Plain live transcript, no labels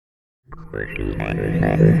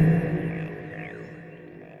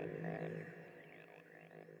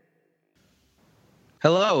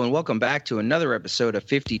Hello, and welcome back to another episode of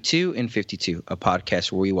 52 in 52, a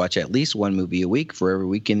podcast where we watch at least one movie a week for every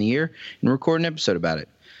week in the year and record an episode about it.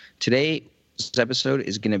 Today's episode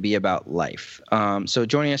is going to be about life. So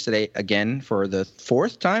joining us today again for the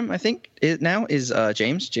fourth time, I think, now is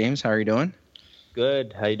James. James, how are you doing?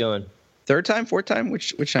 Good. How you doing? Third time? Fourth time?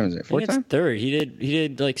 Which time is it? Fourth time? Third. He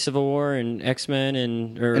did like Civil War and X-Men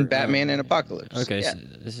and Batman and Apocalypse. Okay, yeah. So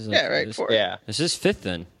this is like, right. Fourth. Yeah. This is fifth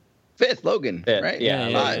then. Fifth, Logan, Fifth, right?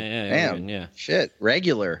 yeah. Five. Damn. Logan, yeah. Shit.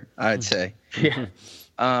 Regular, I'd say. Yeah.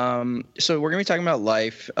 So we're going to be talking about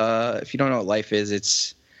Life. If you don't know what Life is,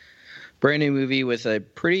 it's a brand new movie with a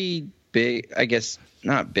pretty big, I guess,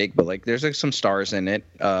 not big, but like there's like some stars in it.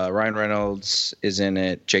 Ryan Reynolds is in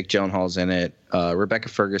it. Jake Gyllenhaal's in it. Rebecca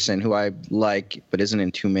Ferguson, who I like, but isn't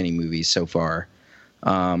in too many movies so far.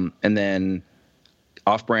 And then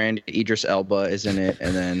off-brand Idris Elba is in it.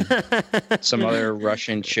 And then some other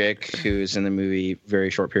Russian chick who's in the movie very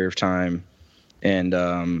short period of time. And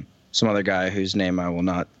some other guy whose name I will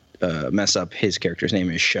not mess up. His character's name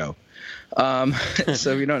is Sho. So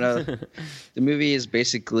if you don't know, the movie is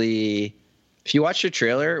basically, if you watch the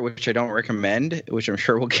trailer, which I don't recommend, which I'm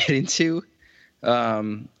sure we'll get into,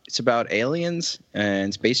 it's about aliens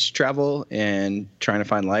and space travel and trying to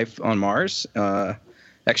find life on Mars,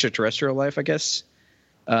 extraterrestrial life, I guess.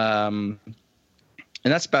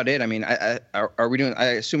 And that's about it. I mean, are we doing? I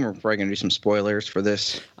assume we're probably going to do some spoilers for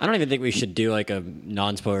this. I don't even think we should do like a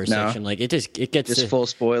non-spoiler section. Like it gets just full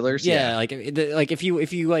spoilers. Yeah, like if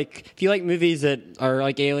you like movies that are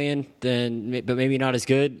like Alien, then but maybe not as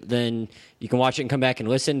good, then you can watch it and come back and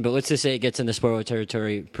listen. But let's just say it gets into spoiler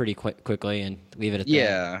territory pretty quickly and leave it at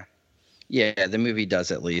that. Yeah, the movie does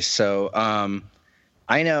at least. So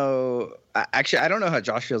I know. Actually, I don't know how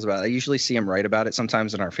Josh feels about it. I usually see him write about it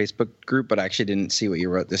sometimes in our Facebook group, but I actually didn't see what you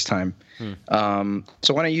wrote this time.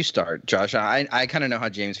 So why don't you start, Josh? I kind of know how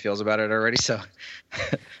James feels about it already. So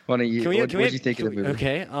why don't you? What did you think of the movie?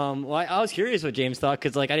 Okay. Well, I was curious what James thought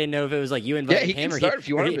because like I didn't know if it was like you invited he him can or start if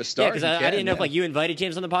you want him to start. Yeah, because I didn't know if like you invited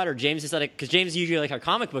James on the pod or James decided because James is usually like our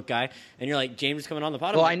comic book guy, and you're like James is coming on the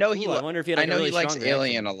pod. Well, like, I know I wonder if he had, like, I know a really he likes strong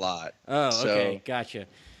Alien reaction. a lot. Oh, okay, so. Gotcha.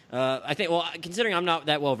 I think, well, considering I'm not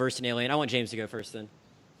that well versed in Alien, I want James to go first then.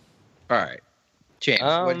 All right, James,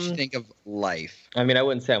 what did you think of Life? I mean, I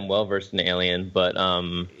wouldn't say I'm well versed in Alien, but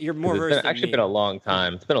You're more versed it's than actually me. been a long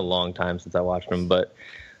time. It's been a long time since I watched them, but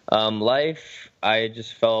Life, I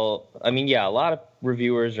just felt. I mean, yeah, a lot of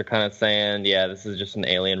reviewers are kind of saying, yeah, this is just an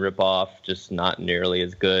Alien ripoff, just not nearly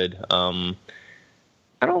as good. I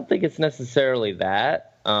don't think it's necessarily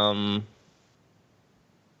that.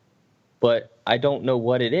 But I don't know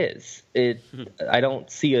what it is. I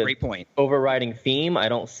don't see a Great point. overriding theme. I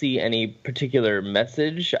don't see any particular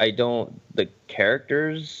message. The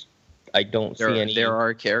characters, I don't see any. There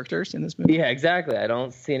are characters in this movie? Yeah, exactly. I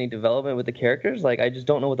don't see any development with the characters. Like, I just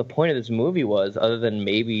don't know what the point of this movie was, other than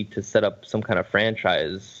maybe to set up some kind of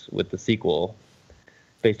franchise with the sequel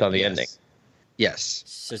based on the ending. Yes.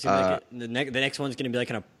 So it's gonna like the next one's going to be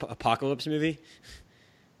like an apocalypse movie?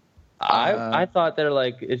 I thought they're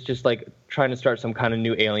like, it's just like trying to start some kind of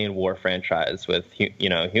new alien war franchise with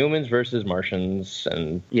humans versus Martians,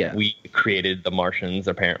 and we created the Martians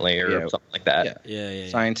apparently, or something like that. Yeah.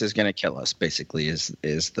 Science is going to kill us, basically, is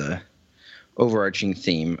the overarching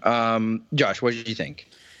theme. Josh, what did you think?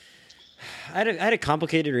 I had a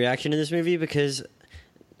complicated reaction to this movie because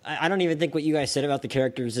I don't even think what you guys said about the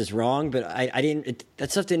characters is wrong, but that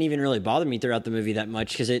stuff didn't even really bother me throughout the movie that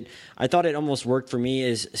much because I thought it almost worked for me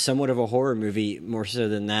as somewhat of a horror movie more so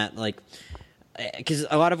than that. Like, because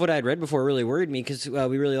a lot of what I had read before really worried me because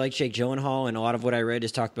we really liked Jake Gyllenhaal, and a lot of what I read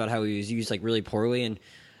is talked about how he was used like really poorly. And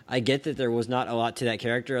I get that there was not a lot to that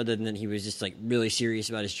character other than he was just like really serious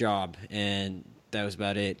about his job, and that was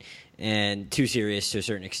about it, and too serious to a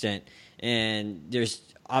certain extent. And there's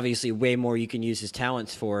obviously way more you can use his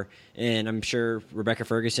talents for, and I'm sure Rebecca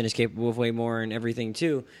Ferguson is capable of way more and everything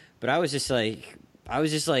too. But I was just like, I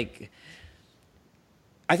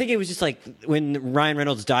think it was just like when Ryan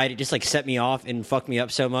Reynolds died, it just like set me off and fucked me up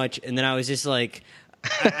so much, and then I was just like,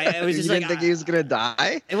 I was just you like, didn't think he was gonna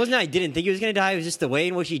die? It wasn't. I didn't think he was gonna die. It was just the way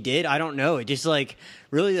in which he did. I don't know. It just like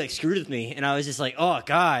really like screwed with me, and I was just like, oh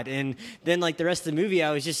god. And then like the rest of the movie,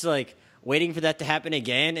 I was just like waiting for that to happen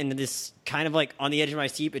again, and this kind of like on the edge of my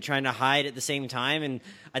seat, but trying to hide at the same time. And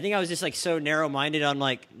I think I was just like so narrow-minded on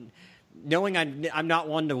like knowing I'm not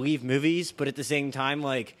one to leave movies, but at the same time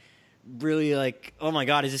like really like, oh my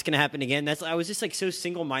god, is this gonna happen again? I was just like so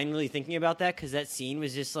single-mindedly thinking about that because that scene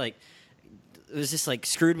was just like was just like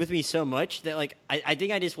screwed with me so much that like I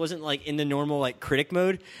think I just wasn't like in the normal like critic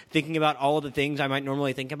mode, thinking about all of the things I might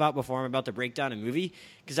normally think about before I'm about to break down a movie,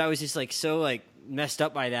 because I was just like so like messed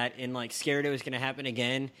up by that and like scared it was going to happen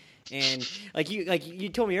again. And like you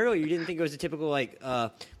told me earlier, you didn't think it was a typical like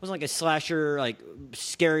wasn't like a slasher like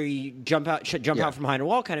scary jump out from behind a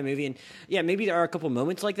wall kind of movie. And yeah, maybe there are a couple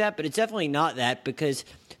moments like that, but it's definitely not that, because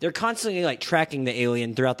they're constantly like tracking the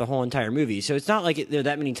alien throughout the whole entire movie. So it's not like there are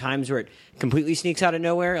that many times where it completely sneaks out of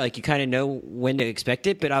nowhere. Like you kind of know when to expect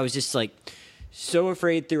it. But I was just like so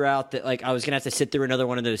afraid throughout that like I was gonna have to sit through another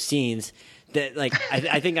one of those scenes that like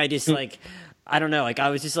I think I just like I don't know, like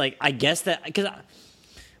I was just like, I guess that because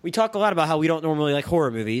we talk a lot about how we don't normally like horror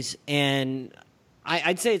movies, and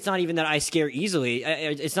I'd say it's not even that I scare easily.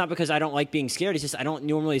 It's not because I don't like being scared. It's just I don't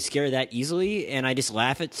normally scare that easily, and I just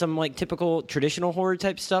laugh at some like typical traditional horror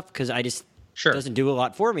type stuff because I just doesn't do a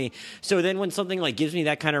lot for me. So then when something like gives me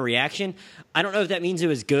that kind of reaction, I don't know if that means it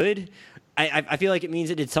was good. I feel like it means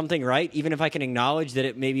it did something right, even if I can acknowledge that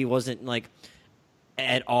it maybe wasn't like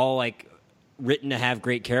at all like written to have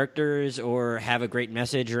great characters or have a great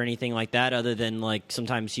message or anything like that, other than like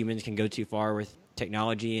sometimes humans can go too far with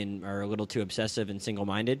technology and are a little too obsessive and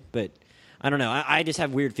single-minded. But I don't know. I just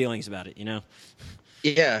have weird feelings about it, you know?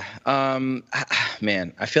 Yeah.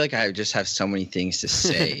 Man, I feel like I just have so many things to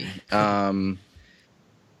say.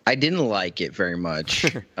 I didn't like it very much.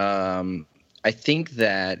 I think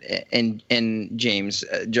that, and James,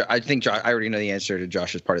 I think I already know the answer to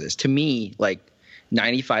Josh's part of this. To me, like,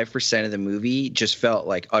 95% of the movie just felt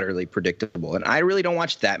like utterly predictable. And I really don't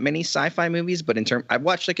watch that many sci-fi movies, but I've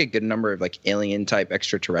watched like a good number of like alien type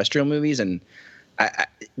extraterrestrial movies, and I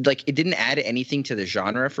like it didn't add anything to the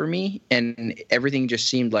genre for me, and everything just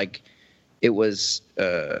seemed like it was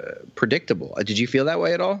predictable. Did you feel that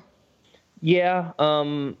way at all? Yeah,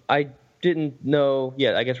 I didn't know.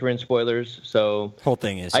 Yeah, I guess we're in spoilers, so whole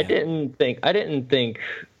thing is. I didn't think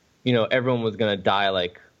everyone was gonna die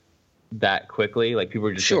like that quickly. Like people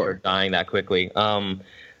were just dying that quickly. And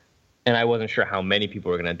I wasn't sure how many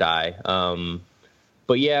people were going to die.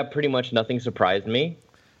 But yeah, pretty much nothing surprised me.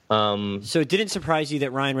 So it didn't surprise you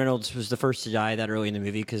that Ryan Reynolds was the first to die that early in the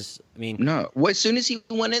movie? Because, I mean... No. Well, as soon as he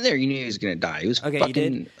went in there, you knew he was going to die. He was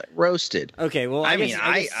fucking roasted. Okay, well, I guess, was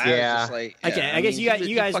just like... Yeah, okay, I guess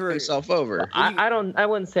you guys were... himself over. I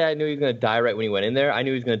wouldn't say I knew he was going to die right when he went in there. I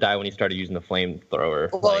knew he was going to die when he started using the flamethrower.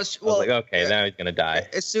 I was like, okay, now he's going to die.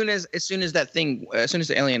 As soon as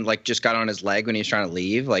the alien like just got on his leg when he was trying to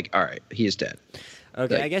leave, like, all right, he's dead.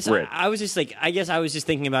 Okay, like, I guess I was just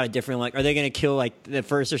thinking about it differently. Like, are they going to kill like the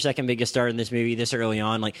first or second biggest star in this movie this early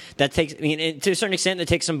on? Like, that takes. I mean, to a certain extent, it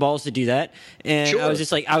takes some balls to do that. And I was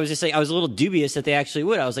a little dubious that they actually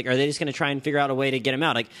would. I was like, are they just going to try and figure out a way to get him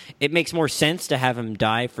out? Like, it makes more sense to have him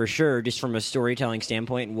die for sure, just from a storytelling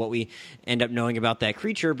standpoint and what we end up knowing about that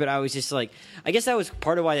creature. But I was just like, I guess that was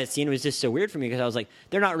part of why that scene was just so weird for me, because I was like,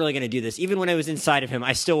 they're not really going to do this. Even when I was inside of him,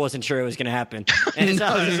 I still wasn't sure it was going to happen. And so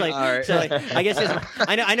I was just like, right. So like, I guess it's.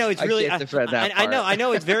 I know it's really. I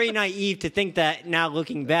know it's very naive to think that now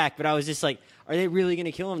looking back, but I was just like, are they really going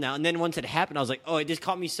to kill him now? And then once it happened, I was like, oh, it just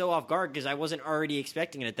caught me so off guard because I wasn't already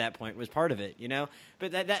expecting it at that point. Was part of it, you know.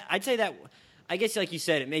 But that I'd say that, I guess, like you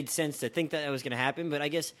said, it made sense to think that was going to happen. But I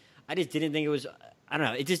guess I just didn't think it was. I don't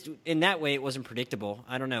know. It just in that way it wasn't predictable.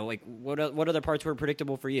 I don't know. Like what other parts were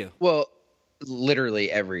predictable for you? Well,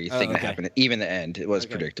 literally everything that happened, even the end, it was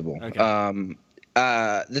predictable. Okay.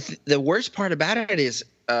 The worst part about it is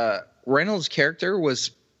Reynolds' character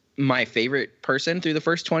was my favorite person through the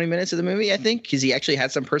first 20 minutes of the movie, I think, because he actually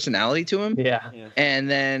had some personality to him. Yeah. And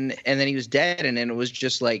then he was dead, and then it was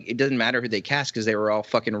just like it doesn't matter who they cast because they were all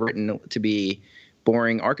fucking written to be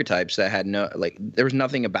boring archetypes that had there was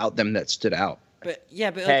nothing about them that stood out. But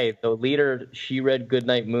hey, the leader, she read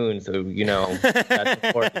Goodnight Moon, so that's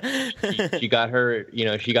important. She got her,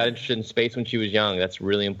 she got interested in space when she was young. That's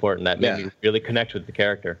really important. That made me really connect with the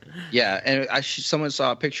character. Yeah, and someone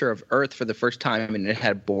saw a picture of Earth for the first time, and it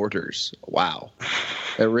had borders. Wow,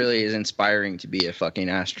 it really is inspiring to be a fucking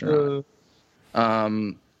astronaut.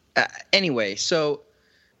 Anyway, so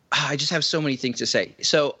I just have so many things to say.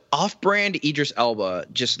 So off-brand Idris Elba,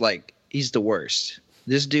 just like he's the worst.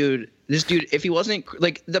 This dude, if he wasn't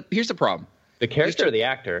like here's the problem. The character or the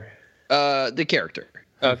actor? The character.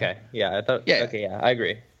 Okay. Yeah, I thought. Yeah. Okay. Yeah, I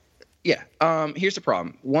agree. Yeah. Here's the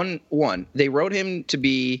problem. One, they wrote him to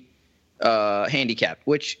be handicapped,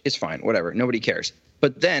 which is fine. Whatever. Nobody cares.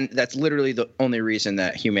 But then that's literally the only reason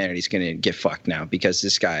that humanity's going to get fucked now, because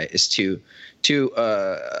this guy is too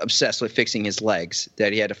obsessed with fixing his legs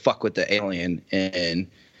that he had to fuck with the alien, and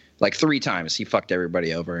like 3 times he fucked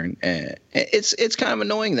everybody over, and it's kind of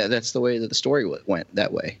annoying that that's the way that the story went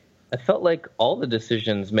that way. I felt like all the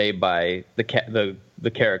decisions made by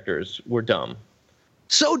the characters were dumb.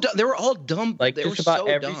 So dumb. They were all dumb. Like they just were about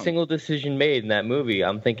so every dumb. single decision made in that movie,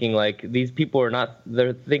 I'm thinking like these people are not.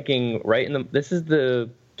 They're thinking right in the. This is the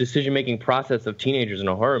decision-making process of teenagers in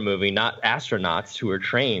a horror movie, not astronauts who are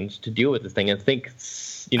trained to deal with this thing and think,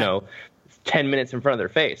 10 minutes in front of their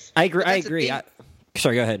face. I agree.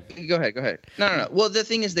 Sorry, go ahead. Go ahead. No. Well, the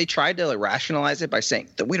thing is, they tried to rationalize it by saying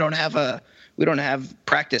that we don't have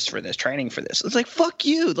practice for this, training for this. It's like, fuck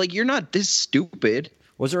you. Like, you're not this stupid.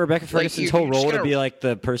 Was it Rebecca Ferguson's you're whole just role to gonna- be like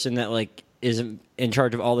the person that like is in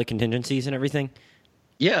charge of all the contingencies and everything?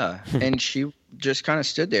 Yeah, and she just kind of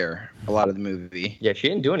stood there a lot of the movie. Yeah, she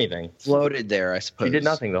didn't do anything. Floated there, I suppose. She did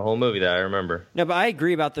nothing the whole movie that I remember. No, but I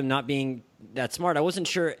agree about them not being that smart. I wasn't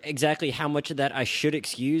sure exactly how much of that I should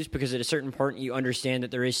excuse, because at a certain point you understand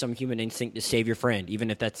that there is some human instinct to save your friend,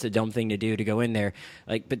 even if that's a dumb thing to do to go in there.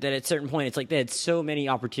 Like, but then at a certain point, it's like they had so many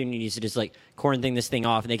opportunities to just like quarantine this thing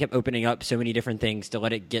off, and they kept opening up so many different things to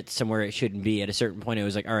let it get somewhere it shouldn't be. At a certain point, it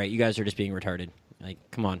was like, all right, you guys are just being retarded. Like,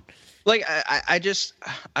 come on. Like, I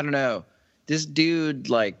don't know. This dude,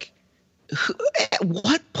 like, at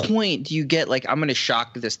what point do you get like, I'm gonna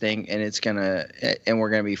shock this thing and we're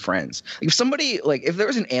gonna be friends? Like, if somebody, like, if there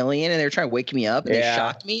was an alien and they were trying to wake me up and they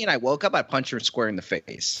shocked me and I woke up, I'd punch her square in the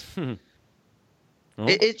face. Well.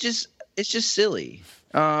 It's just silly.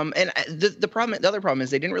 And the other problem is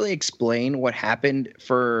they didn't really explain what happened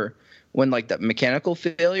for when like the mechanical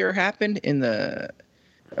failure happened in the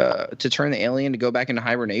to turn the alien to go back into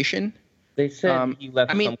hibernation. They said he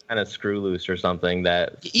left some kind of screw loose or something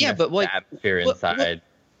that but like the atmosphere inside.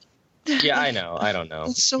 Yeah, I know. I don't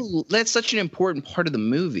know. That's such an important part of the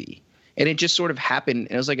movie. And it just sort of happened.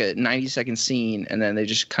 And it was like a 90-second scene, and then they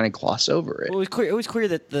just kind of gloss over it. Well, it was clear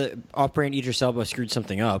that the off-brand Idris Elba screwed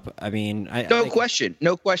something up. I mean, no question.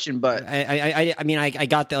 But I mean, I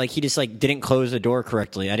got that. Like, he just like didn't close the door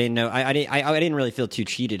correctly. I didn't know. I didn't really feel too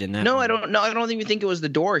cheated in that. No, I don't even think it was the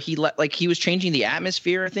door. He he was changing the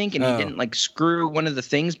atmosphere, I think, and he didn't like screw one of the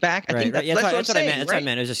things back. I think that's what I'm saying. That's what I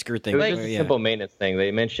meant. It was a screw thing. It was just a simple maintenance thing.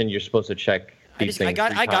 They mentioned you're supposed to check these things.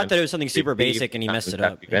 I got that it was something super basic, and he messed it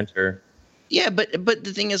up. Yeah, but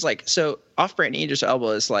the thing is, like, so off-brand Idris Elba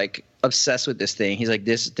is like obsessed with this thing. He's like,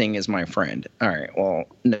 this thing is my friend. All right, well,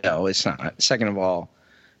 no, it's not. Second of all,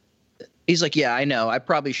 he's like, yeah, I know. I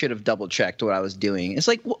probably should have double-checked what I was doing. It's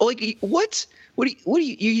like what? What do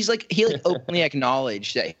you? He's like, he like openly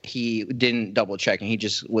acknowledged that he didn't double-check and he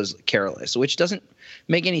just was careless, which doesn't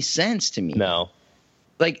make any sense to me. No.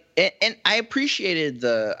 Like, and I appreciated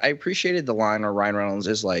the line where Ryan Reynolds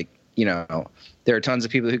is like, you know, there are tons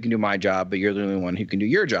of people who can do my job, but you're the only one who can do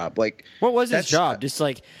your job. Like, what was his job? Just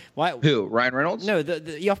like, why? Who? Ryan Reynolds? No,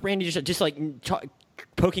 the off-brand just like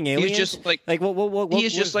poking aliens. He's just like what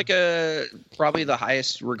he's just like probably the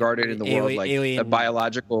highest regarded in the world, like a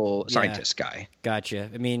biological scientist guy. Gotcha.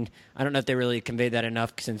 I mean, I don't know if they really conveyed that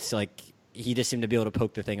enough, since like he just seemed to be able to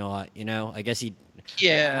poke the thing a lot. You know, I guess he.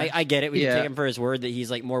 Yeah, I get it. We can take him for his word that he's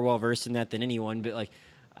like more well versed in that than anyone. But like,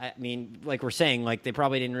 I mean, like we're saying, like they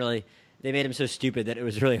probably didn't really. They made him so stupid that it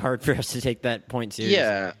was really hard for us to take that point seriously.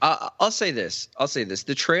 Yeah, I'll say this.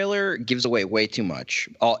 The trailer gives away way too much.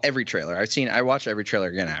 Every trailer I watched every trailer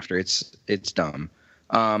again after. It's dumb.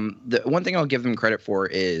 The one thing I'll give them credit for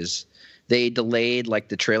is they delayed like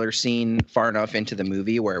the trailer scene far enough into the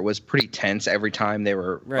movie where it was pretty tense every time they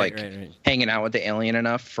were hanging out with the alien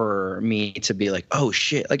enough for me to be like, oh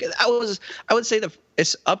shit. Like I would say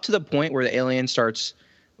it's up to the point where the alien starts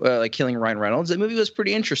like killing Ryan Reynolds. The movie was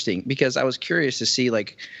pretty interesting because I was curious to see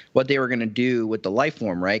like what they were going to do with the life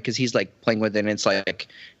form, right? Because he's like playing with it and it's like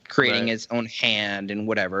creating its own hand and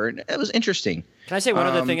whatever. It was interesting. Can I say one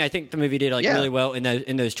other thing? I think the movie did like really well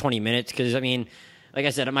in those 20 minutes because I mean, like I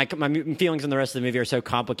said, my feelings on the rest of the movie are so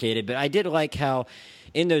complicated, but I did like how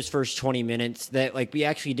in those first 20 minutes that like we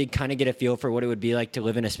actually did kind of get a feel for what it would be like to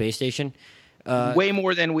live in a space station. Way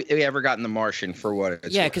more than we ever got in The Martian, for what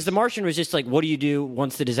it's worth. Because The Martian was just like, what do you do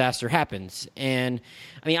once the disaster happens? And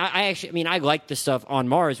I mean, I liked the stuff on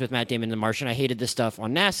Mars with Matt Damon and The Martian. I hated the stuff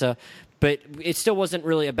on NASA, but it still wasn't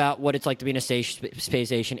really about what it's like to be in a space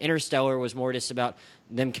station. Interstellar was more just about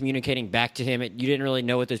them communicating back to him. You didn't really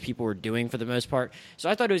know what those people were doing for the most part. So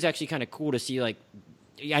I thought it was actually kind of cool to see, like,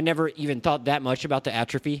 I never even thought that much about the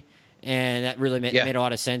atrophy. And that really made a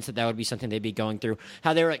lot of sense that would be something they'd be going through.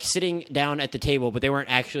 How they were like sitting down at the table, but they weren't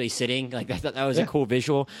actually sitting. Like I thought that was a cool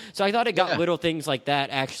visual. So I thought it got little things like that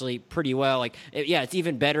actually pretty well. Like it's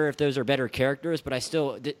even better if those are better characters. But I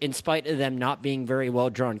still, in spite of them not being very well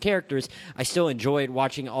drawn characters, I still enjoyed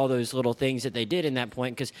watching all those little things that they did in that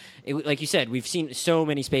point. Because, like you said, we've seen so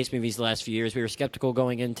many space movies the last few years. We were skeptical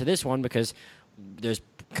going into this one because there's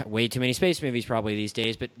way too many space movies probably these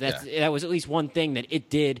days, but that was at least one thing that it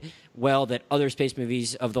did well that other space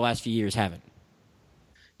movies of the last few years haven't.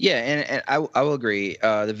 Yeah, and I will agree.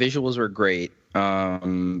 The visuals were great.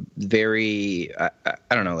 Very, I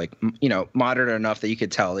don't know, like, modern enough that you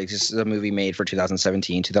could tell like this is a movie made for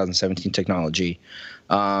 2017 technology.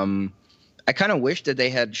 I kind of wish that they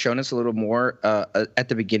had shown us a little more at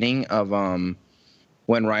the beginning of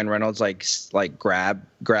when Ryan Reynolds like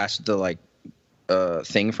grasped the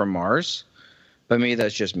thing from Mars, but maybe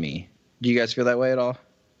that's just me. Do you guys feel that way at all?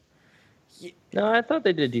 No, I thought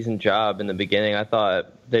they did a decent job in the beginning. I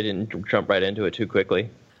thought they didn't jump right into it too quickly.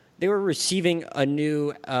 They were receiving a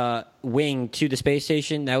new wing to the space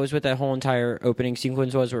station. That was what that whole entire opening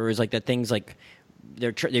sequence was, where it was like that thing's like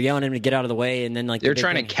they're yelling at him to get out of the way, and then like they're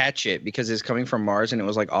trying to catch it because it's coming from Mars and it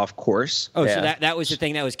was like off course. Oh, so that was the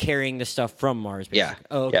thing that was carrying the stuff from Mars. Basically. Yeah.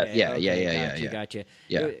 Oh, okay. Yeah. Gotcha.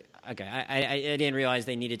 Yeah. Okay, I didn't realize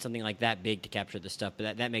they needed something like that big to capture the stuff,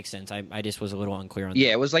 but that makes sense. I just was a little unclear on that.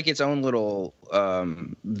 Yeah, it was like its own little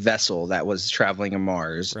vessel that was traveling on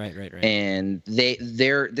Mars. Right. And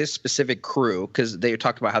this specific crew, because they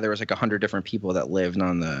talked about how there was like 100 different people that lived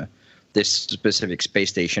on this specific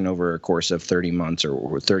space station over a course of 30 months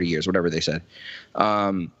or 30 years, whatever they said.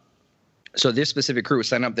 So this specific crew was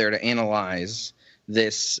sent up there to analyze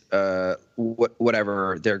this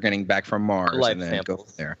whatever they're getting back from Mars life and then samples.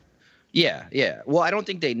 go there. Yeah. Well, I don't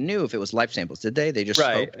think they knew if it was life samples, did they? They just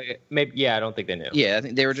right. hoped. Maybe. Yeah, I don't think they knew. Yeah, I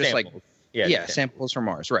think they were just samples. Samples from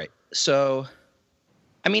Mars, right? So,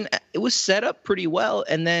 I mean, it was set up pretty well,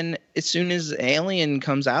 and then as soon as Alien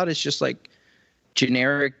comes out, it's just like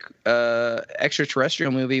generic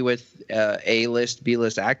extraterrestrial movie with A-list,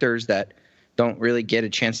 B-list actors that don't really get a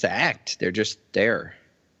chance to act. They're just there.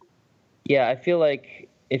 Yeah, I feel like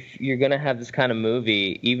if you're going to have this kind of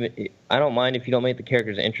movie, I don't mind if you don't make the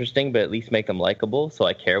characters interesting, but at least make them likable so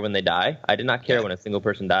I care when they die. I did not care when a single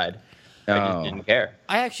person died. I just didn't care.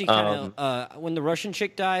 I actually kind of when the Russian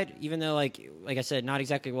chick died, even though like I said, not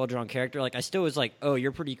exactly a well-drawn character, like I still was like, oh,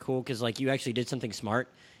 you're pretty cool because like you actually did something smart.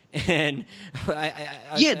 And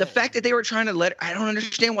the fact that they were trying to I don't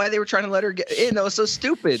understand why they were trying to let her get in. That was so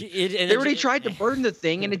stupid. They already tried to burn the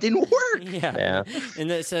thing and it didn't work. Yeah.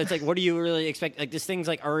 And so it's like, what do you really expect? Like this thing's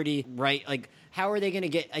like already right. Like how are they going to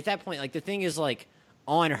get at that point? Like the thing is like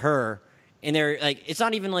on her. And they're like, it's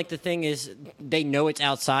not even like the thing is they know it's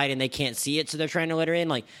outside and they can't see it, so they're trying to let her in.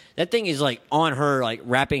 Like that thing is like on her, like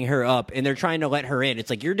wrapping her up, and they're trying to let her in. It's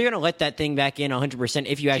like you're going to let that thing back in 100%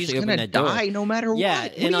 if you actually open that door. She's gonna die no matter what. Yeah,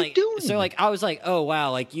 what are you doing? So like I was like, oh wow,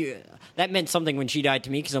 like that meant something when she died to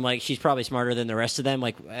me because I'm like she's probably smarter than the rest of them.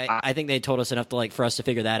 Like I think they told us enough to like for us to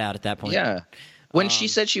figure that out at that point. Yeah. When she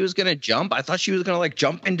said she was gonna jump, I thought she was gonna like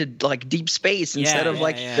jump into like deep space instead of to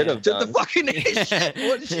the fucking shit.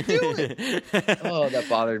 What is she doing? Oh, that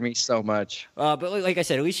bothered me so much. But like I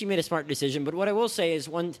said, at least she made a smart decision. But what I will say is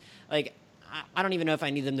I don't even know if I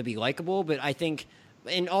need them to be likable, but I think,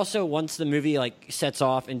 and also once the movie like sets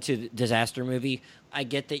off into the disaster movie, I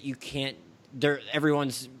get that you can't.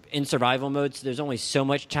 Everyone's in survival mode, so there's only so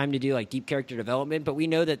much time to do like deep character development. But we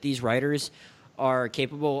know that these writers are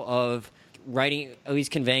capable of writing, at least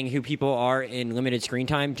conveying who people are in limited screen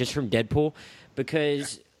time just from Deadpool,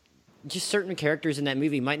 because just certain characters in that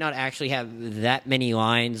movie might not actually have that many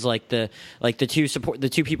lines, like the two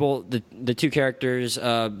characters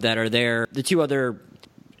that are there, the two other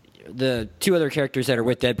characters that are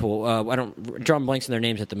with Deadpool. I don't draw blanks on their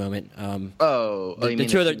names at the moment.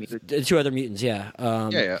 The two other mutants, yeah.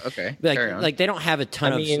 Okay. Like they don't have a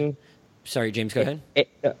ton of. Sorry, James, go ahead.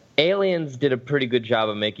 Aliens did a pretty good job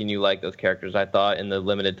of making you like those characters, I thought, in the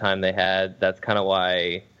limited time they had. That's kind of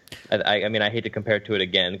why I mean, I hate to compare it to it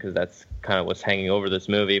again because that's kind of what's hanging over this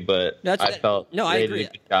movie, but I felt they did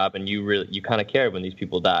a good job, and you kind of cared when these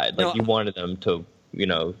people died. Like, you wanted them to,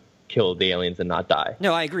 kill the aliens and not die.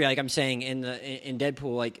 No, I agree. Like I'm saying in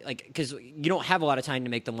Deadpool, like because you don't have a lot of time to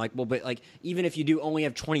make them likable, but like even if you do only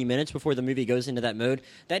have 20 minutes before the movie goes into that mode,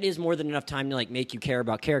 that is more than enough time to like make you care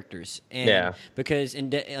about characters. And because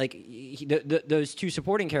those two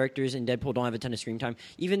supporting characters in Deadpool don't have a ton of screen time.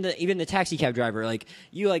 Even the taxi cab driver,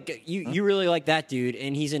 you really like that dude,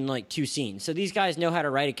 and he's in like 2 scenes. So these guys know how to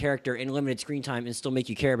write a character in limited screen time and still make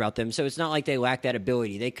you care about them. So it's not like they lack that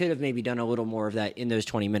ability. They could have maybe done a little more of that in those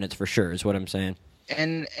 20 minutes. For sure, is what I'm saying.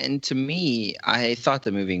 And to me, I thought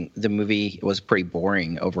the movie was pretty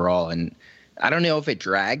boring overall, and I don't know if it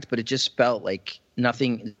dragged, but it just felt like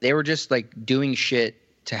nothing. They were just like doing shit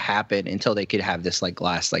to happen until they could have this like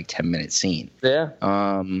last like 10-minute scene. Yeah.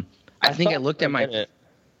 I think I looked at my.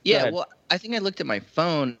 Yeah, well, I think I looked at my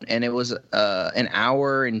phone, and it was an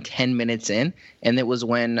hour and 10 minutes in, and it was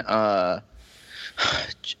when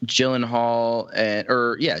Gyllenhaal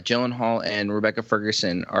and Rebecca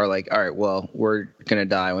Ferguson are like, all right, well, we're gonna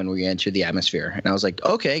die when we enter the atmosphere, and I was like,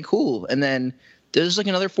 okay, cool. And then there's like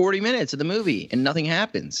another 40 minutes of the movie, and nothing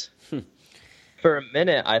happens. For a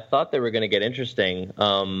minute, I thought they were going to get interesting.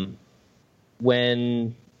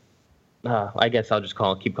 When I guess I'll just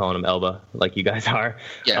keep calling him Elba, like you guys are.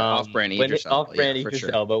 Yeah, off-brand Idris Elba. Off-brand Idris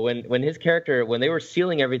Elba. When his character, when they were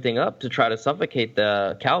sealing everything up to try to suffocate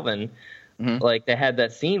the Calvin, like they had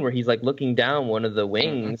that scene where he's like looking down one of the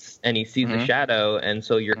wings and he sees the shadow, and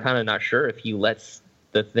so you're kind of not sure if he lets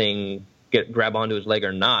the thing grab onto his leg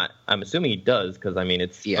or not. I'm assuming he does because I mean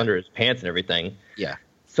it's under his pants and everything. Yeah.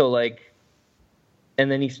 So like. And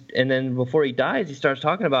then before he dies, he starts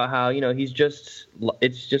talking about how, you know, it's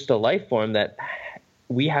just a life form that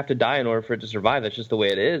we have to die in order for it to survive. That's just the way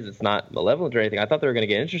it is. It's not malevolent or anything. I thought they were going to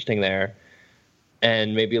get interesting there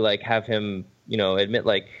and maybe like have him, you know, admit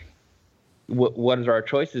like, what are our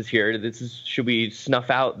choices here? Should we snuff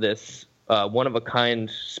out this one of a kind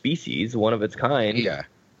species, one of its kind? Yeah.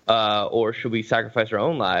 Or should we sacrifice our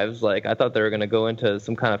own lives? Like, I thought they were going to go into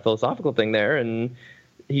some kind of philosophical thing there, and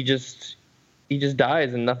he just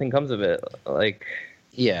dies and nothing comes of it. Like,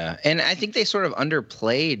 yeah, and I think they sort of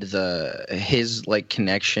underplayed his like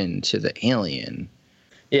connection to the alien.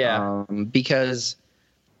 Yeah, because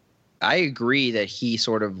I agree that he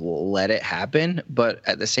sort of let it happen, but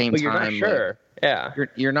at the same time, you're not sure. Like, yeah,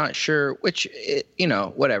 you're not sure, which you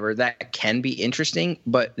know, whatever, that can be interesting.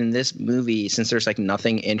 But in this movie, since there's like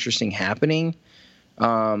nothing interesting happening,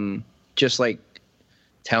 just like.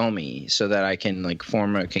 Tell me so that I can like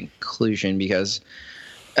form a conclusion because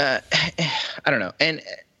I don't know. And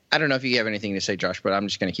I don't know if you have anything to say, Josh, but I'm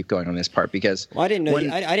just going to keep going on this part because I didn't know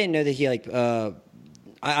I didn't know that he like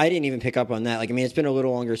I didn't even pick up on that. Like, I mean, it's been a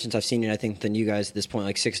little longer since I've seen it, I think, than you guys at this point,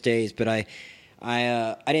 like 6 days. But I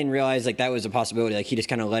didn't realize like that was a possibility. Like he just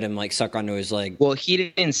kind of let him like suck onto his leg. Well, he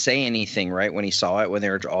didn't say anything right when he saw it when they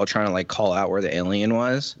were all trying to like call out where the alien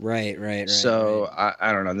was. Right. So right.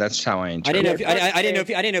 I don't know. That's how I interpret. I didn't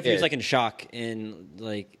know if he was like in shock and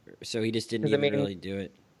like so he just didn't even really do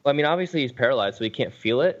it. Well, I mean, obviously he's paralyzed, so he can't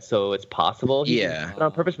feel it. So it's possible he did it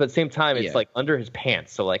on purpose, but at the same time, it's like under his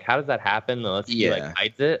pants. So like, how does that happen unless he like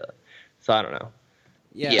hides it? So I don't know.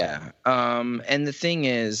 Yeah. And the thing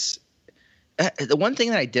is. The one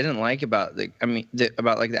thing that I didn't like about the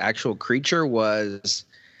actual creature was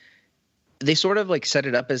they sort of like set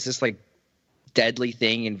it up as this like deadly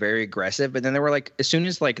thing and very aggressive, but then they were like, as soon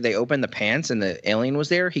as like they opened the pants and the alien was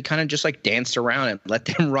there, he kind of just like danced around and let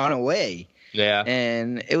them run away. Yeah,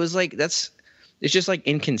 and it was like it's just like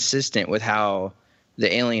inconsistent with how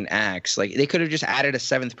the alien acts. Like they could have just added a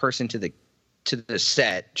seventh person to the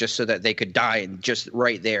set just so that they could die and just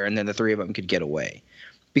right there, and then the three of them could get away.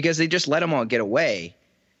 Because they just let them all get away.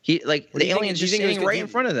 The alien's just sitting right in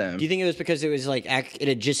front of them. Do you think it was because it was like it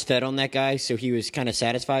had just fed on that guy, so he was kind of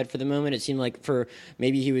satisfied for the moment? It seemed like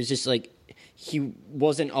maybe he was just like he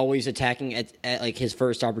wasn't always attacking at like his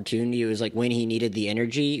first opportunity. It was like when he needed the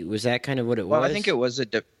energy. Was that kind of what it was? Well, I think it was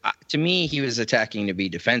to me he was attacking to be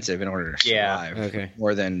defensive in order to survive,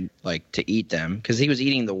 more than like to eat them, because he was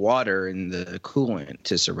eating the water and the coolant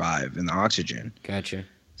to survive and the oxygen. Gotcha.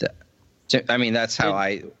 I mean, that's how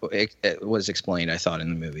it was explained, I thought, in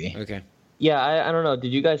the movie. Okay. Yeah, I don't know.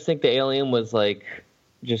 Did you guys think the alien was, like,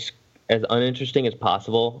 just as uninteresting as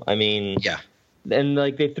possible? I mean... Yeah. And,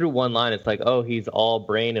 like, they threw one line. It's like, oh, he's all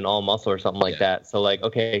brain and all muscle or something like that. So, like,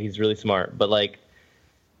 okay, he's really smart. But, like,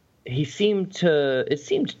 it seemed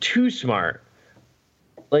too smart.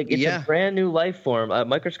 Like, it's a brand new life form, a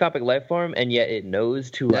microscopic life form, and yet it knows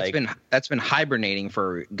to that's been hibernating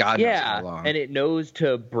for God knows how long. And it knows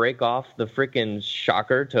to break off the freaking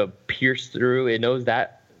shocker to pierce through. It knows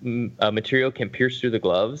that material can pierce through the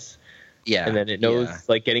gloves. Yeah, and then it knows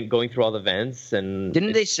like going through all the vents. And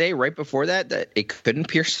didn't they say right before that it couldn't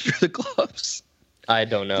pierce through the gloves? I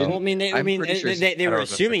don't know. Well, they were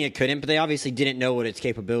assuming it couldn't, but they obviously didn't know what its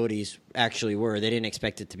capabilities actually were. They didn't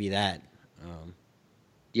expect it to be that.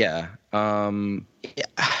 Yeah. I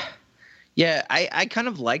kind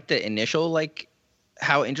of liked the initial, like,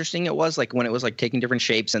 how interesting it was, like, when it was, like, taking different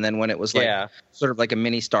shapes, and then when it was, like, sort of like a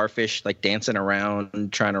mini starfish, like, dancing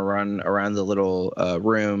around, trying to run around the little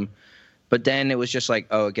room. But then it was just like,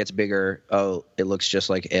 oh, it gets bigger. Oh, it looks just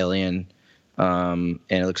like Alien. And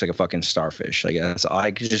it looks like a fucking starfish. Like, that's all.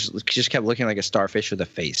 I just kept looking like a starfish with a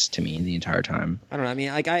face to me the entire time. I don't know. I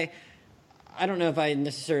mean, like, I don't know if I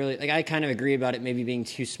necessarily, like, I kind of agree about it maybe being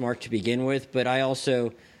too smart to begin with, but I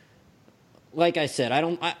also, like I said,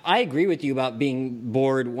 I agree with you about being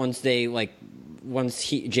bored once they, like, once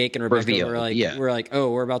Jake and Rebecca Reveal, were like, yeah. oh,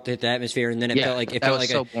 we're about to hit the atmosphere, and then it Yeah, felt like that was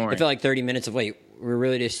so boring. it felt like 30 minutes of wait, we're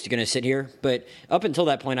really just gonna sit here. But up until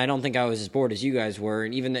that point, I don't think I was as bored as you guys were,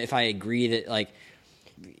 and even if I agree that like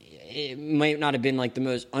it might not have been like the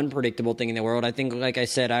most unpredictable thing in the world. I think, like I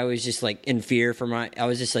said, I was just like in fear for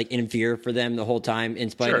them the whole time, in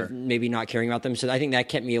spite of maybe not caring about them. So I think that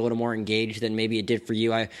kept me a little more engaged than maybe it did for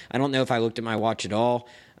you. I don't know if I looked at my watch at all.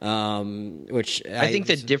 Which I think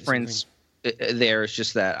the difference there is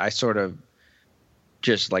just that I sort of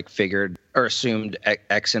just like figured or assumed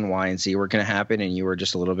X and Y and Z were going to happen, and you were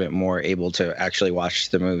just a little bit more able to actually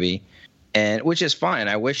watch the movie. And which is fine.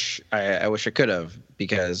 I wish I could have,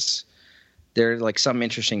 because there are like some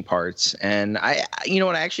interesting parts, and I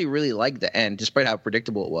actually really liked the end, despite how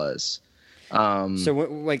predictable it was. If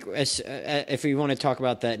we want to talk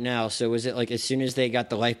about that now, so was it like as soon as they got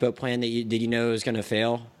the lifeboat plan did you know it was going to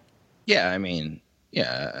fail? Yeah, I mean,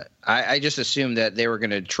 yeah, I just assumed that they were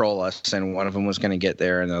going to troll us, and one of them was going to get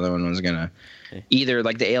there, and the other one was going to either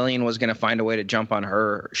like the alien was going to find a way to jump on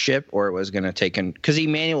her ship, or it was going to take him because he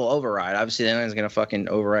manual override. Obviously, the alien's going to fucking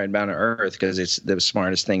override bound to Earth because it's the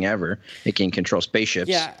smartest thing ever. It can control spaceships.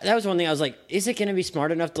 Yeah, that was one thing I was like, is it going to be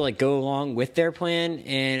smart enough to like go along with their plan?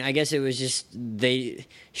 And I guess it was just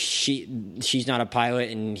she's not a pilot,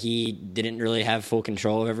 and he didn't really have full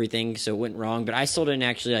control of everything, so it went wrong. But I still didn't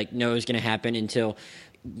actually like know it was going to happen until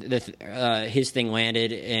his thing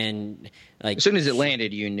landed, and like as soon as it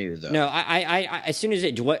landed, you knew though. No, I as soon as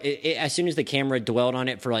as soon as the camera dwelled on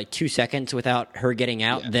it for like 2 seconds without her getting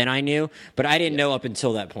out, then I knew. But I didn't know up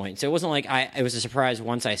until that point, so it wasn't like it was a surprise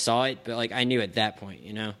once I saw it, but like I knew at that point,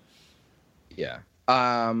 you know. Yeah,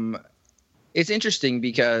 it's interesting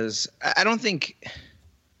because I don't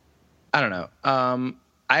know. I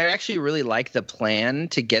actually really like the plan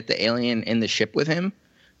to get the alien in the ship with him.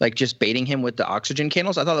 Like just baiting him with the oxygen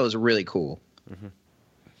candles. I thought that was really cool.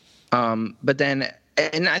 Mm-hmm. But then,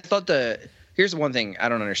 and I thought here's the one thing I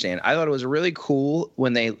don't understand. I thought it was really cool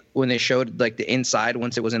when they showed like the inside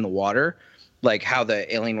once it was in the water, like how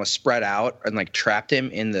the alien was spread out and like trapped him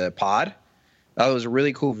in the pod. That was a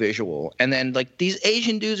really cool visual. And then like these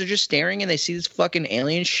Asian dudes are just staring and they see this fucking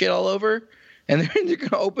alien shit all over, and they're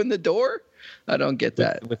gonna open the door. I don't get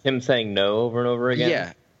that. With him saying no over and over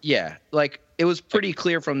again. Yeah. Like it was pretty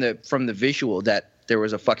clear from the visual that there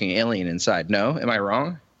was a fucking alien inside. No, am I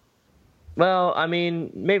wrong? Well, I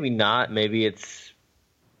mean, maybe not. Maybe it's,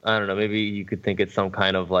 I don't know. Maybe you could think it's some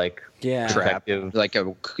kind of like trap, like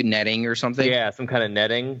a netting or something. Yeah, some kind of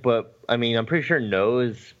netting. But I mean, I'm pretty sure no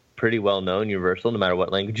is pretty well known, universal, no matter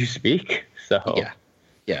what language you speak. So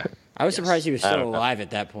yeah. I was surprised he was still alive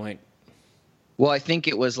at that point. Well, I think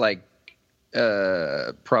it was like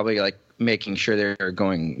probably like making sure they're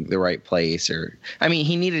going the right place, or I mean,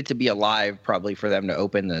 he needed to be alive probably for them to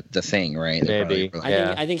open the thing, right? Maybe.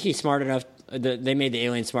 I think he's smart enough. They made the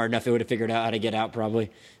alien smart enough; it would have figured out how to get out,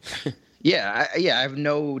 probably. I have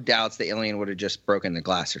no doubts the alien would have just broken the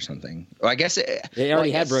glass or something. Well, I guess they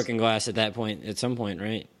already had broken glass at that point, at some point,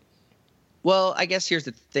 right? Well, I guess here's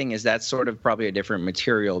the thing: is that's sort of probably a different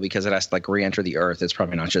material because it has to like re-enter the Earth. It's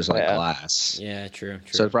probably not just like glass. Yeah, true.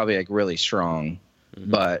 So it's probably like really strong,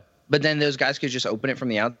 But then those guys could just open it from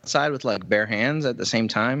the outside with like bare hands at the same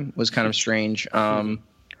time. Was kind of strange. What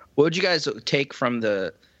would you guys take from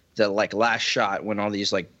the like last shot when all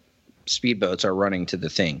these like speedboats are running to the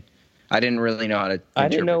thing? I didn't really know how to. I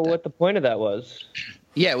didn't know what the point of that was.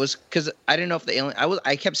 Yeah, it was because I didn't know if the alien.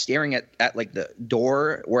 I kept staring at like the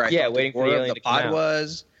door where I thought waiting for the alien the pod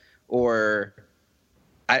was, or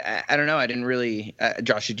I don't know. I didn't really.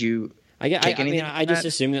 Josh, did you? I just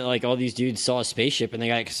assumed that like all these dudes saw a spaceship and they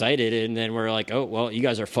got excited, and then we're like, oh well, you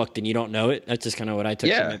guys are fucked and you don't know it. That's just kind of what I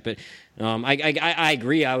took from it. But I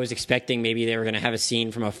agree. I was expecting maybe they were going to have a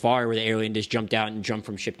scene from afar where the alien just jumped out and jumped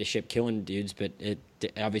from ship to ship killing dudes, but it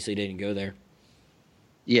obviously didn't go there.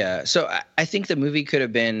 Yeah, so I think the movie could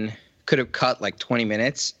have cut like 20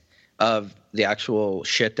 minutes of the actual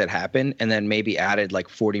shit that happened, and then maybe added like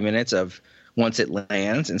 40 minutes of once it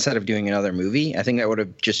lands instead of doing another movie. I think that would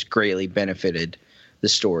have just greatly benefited the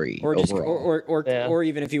story overall. Or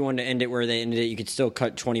even if you wanted to end it where they ended it, you could still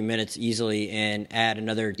cut 20 minutes easily and add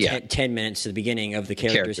another 10 minutes to the beginning of the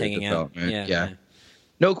characters hanging out. Yeah.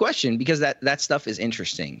 No question, because that stuff is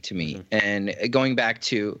interesting to me. Mm-hmm. And going back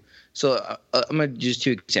to, so I'm going to use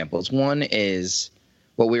two examples. One is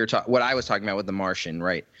what I was talking about with The Martian,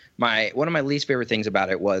 right? One of my least favorite things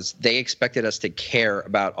about it was they expected us to care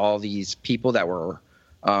about all these people that were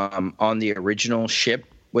on the original ship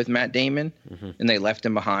with Matt Damon, and they left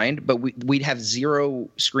him behind. But we'd have zero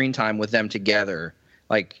screen time with them together,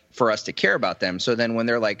 like for us to care about them. So then when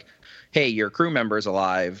they're like, "Hey, your crew member's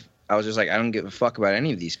alive," I was just like, I don't give a fuck about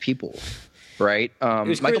any of these people, right? It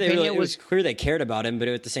was clear Michael Pena it was clear they cared about him, but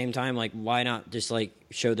at the same time, like, why not just like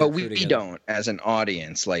show their but crew we together? don't as an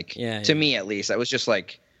audience. Like, to me at least, I was just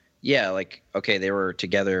like, yeah, like, okay, they were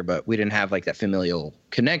together, but we didn't have like that familial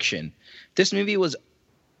connection. This movie was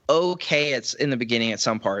okay. It's in the beginning at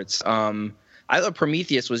some parts. I thought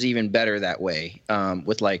Prometheus was even better that way,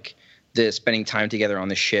 with like the spending time together on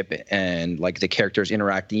the ship and like the characters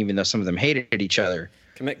interacting, even though some of them hated each other.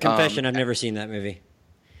 Confession, I've never seen that movie.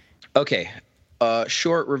 Okay.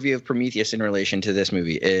 Short review of Prometheus in relation to this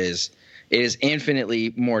movie is it is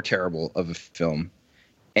infinitely more terrible of a film,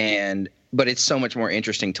 but it's so much more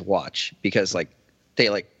interesting to watch because like they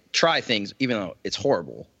like try things even though it's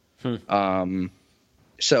horrible.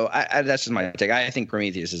 So that's just my take. I think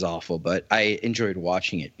Prometheus is awful, but I enjoyed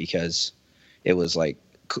watching it because it was like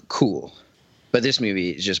cool. But this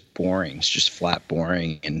movie is just boring. It's just flat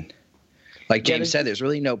boring, and like James said, there's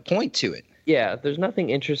really no point to it. Yeah, there's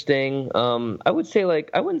nothing interesting. I would say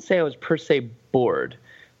like I wouldn't say I was per se bored,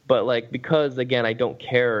 but like because again I don't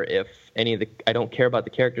care if I don't care about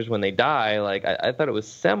the characters when they die. Like I thought it was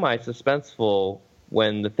semi-suspenseful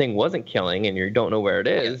when the thing wasn't killing and you don't know where it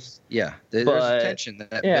is. Yes. Yeah, there's tension that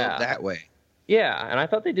built that way. Yeah, and I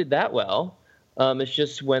thought they did that well. It's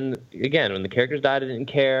just when the characters died, I didn't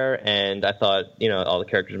care, and I thought all the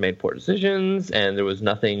characters made poor decisions, and there was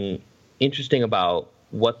nothing interesting about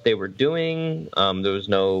what they were doing. There was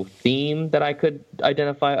no theme that I could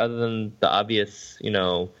identify other than the obvious,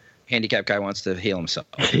 handicapped guy wants to heal himself.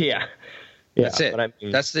 Yeah. That's it. But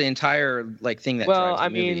that's the entire thing that drives the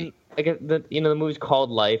movie. I get that the movie's called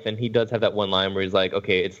Life, and he does have that one line where he's like,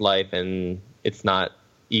 okay, it's life and it's not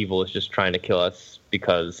evil, it's just trying to kill us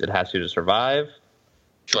because it has to survive.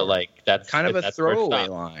 Sure. But like that's kind of a throwaway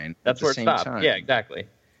line. That's where it stopped. Time. Yeah, exactly.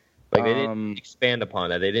 Like they didn't expand upon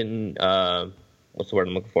that. They didn't what's the word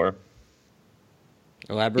I'm looking for?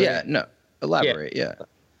 Elaborate? Yeah, no. Elaborate, yeah.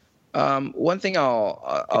 One thing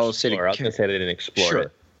I'll say I was gonna say they didn't explore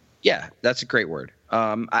it. Yeah, that's a great word.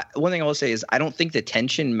 One thing I will say is I don't think the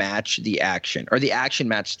tension matched the action, or the action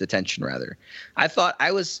matched the tension, rather. I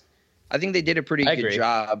think they did a pretty good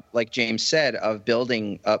job, like James said, of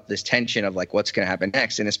building up this tension of like what's going to happen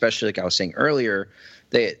next. And especially like I was saying earlier,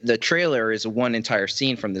 the trailer is one entire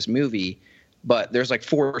scene from this movie, but there's like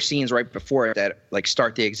 4 scenes right before it that like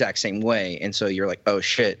start the exact same way. And so you're like, oh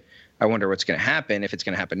shit, I wonder what's going to happen, if it's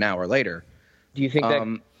going to happen now or later. Do you think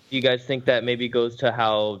do you guys think that maybe goes to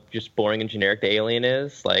how just boring and generic the alien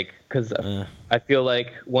is? Like, because I feel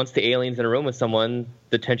like once the alien's in a room with someone,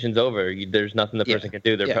 the tension's over. There's nothing the person can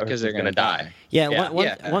do. They're going to die.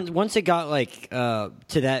 Once it got like to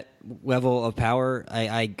that level of power,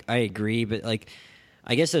 I agree. But like,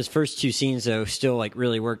 I guess those first 2 scenes though still like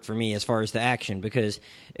really worked for me as far as the action, because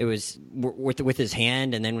it was with his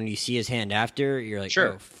hand, and then when you see his hand after, you're like,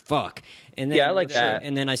 oh fuck. And then, I like that.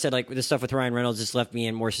 And then I said like the stuff with Ryan Reynolds just left me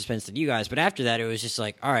in more suspense than you guys. But after that, it was just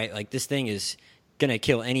like, all right, like this thing is gonna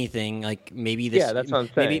kill anything. Like maybe this, that's what I'm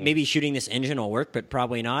saying. Maybe shooting this engine will work, but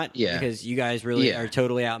probably not. Yeah. Because you guys really are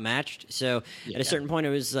totally outmatched. So at a certain point,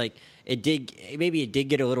 it was like it did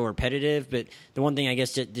get a little repetitive. But the one thing I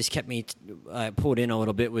guess that just kept me pulled in a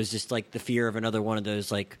little bit was just like the fear of another one of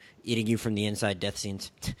those like eating you from the inside death scenes.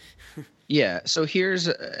 Yeah, so here's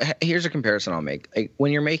a comparison I'll make. Like,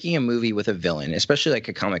 when you're making a movie with a villain, especially like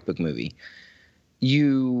a comic book movie,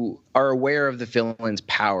 you are aware of the villain's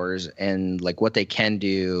powers and like what they can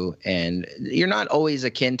do, and you're not always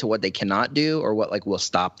akin to what they cannot do or what like will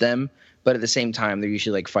stop them, but at the same time they're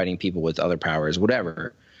usually like fighting people with other powers,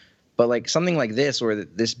 whatever. But like something like this where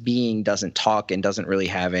this being doesn't talk and doesn't really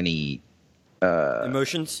have any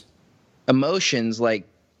emotions, like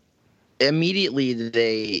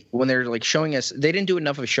immediately when they're like showing us, they didn't do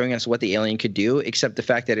enough of showing us what the alien could do, except the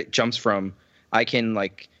fact that it jumps from I can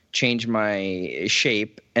like change my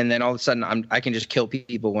shape, and then all of a sudden I can just kill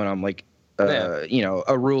people when I'm like a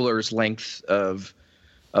ruler's length of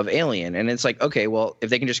alien. And it's like, okay, well, if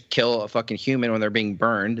they can just kill a fucking human when they're being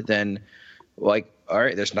burned, then like, all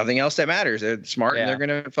right, there's nothing else that matters. They're smart and they're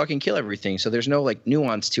gonna fucking kill everything. So there's no like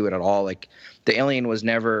nuance to it at all. Like the alien was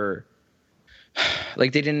never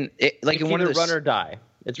like they didn't like in one of the run or die.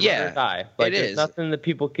 It's run or die. Like, there's nothing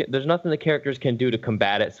that there's nothing the characters can do to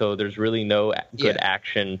combat it. So there's really no good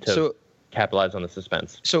action to capitalize on the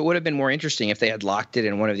suspense. So it would have been more interesting if they had locked it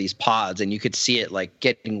in one of these pods and you could see it like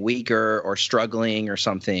getting weaker or struggling or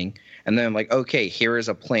something. And then like, okay, here is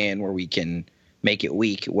a plan where we can make it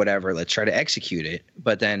weak, whatever. Let's try to execute it.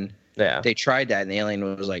 But then they tried that, and the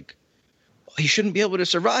alien was like, he shouldn't be able to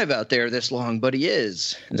survive out there this long, but he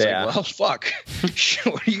is. It's like, well, fuck.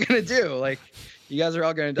 What are you gonna do? Like, You guys are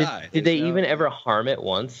all gonna die. Did they even ever harm it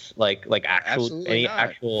once? Like Absolutely not.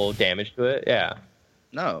 actual damage to it? Yeah.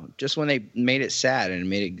 No, just when they made it sad and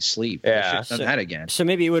made it sleep. Yeah. They should have done that again. So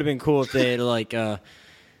maybe it would have been cool if they had like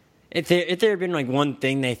if there had been like one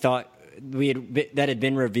thing they thought that had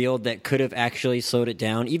been revealed that could have actually slowed it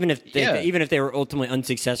down, even if they were ultimately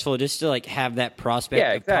unsuccessful, just to like have that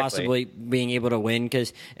prospect of possibly being able to win,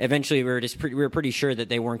 because eventually we were pretty sure that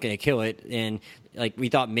they weren't going to kill it, and like we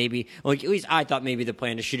thought maybe, like at least I thought maybe the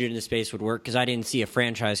plan to shoot it into space would work because I didn't see a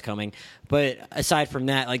franchise coming. But aside from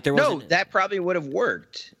that, like there wasn't. No, that probably would have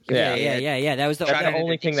worked. Yeah. That was the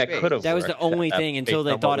only thing that could have. That was the only thing until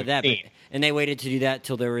they thought of that, seen. and they waited to do that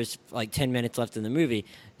till there was like 10 minutes left in the movie.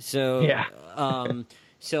 So yeah.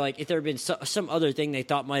 So like if there had been some other thing they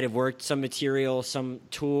thought might have worked, some material, some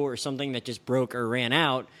tool or something that just broke or ran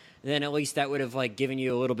out, then at least that would have like given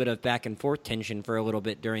you a little bit of back and forth tension for a little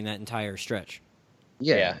bit during that entire stretch.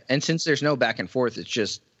 Yeah. And since there's no back and forth, it's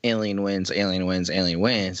just alien wins, alien wins, alien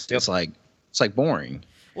wins. Yep. It's like boring.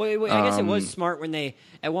 Well, I guess it was smart when they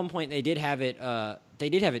at one point they did have it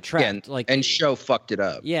trapped, and show fucked it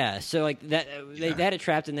up. Yeah, so like that they had it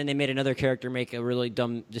trapped, and then they made another character make a really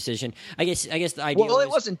dumb decision. I guess the idea. Well, it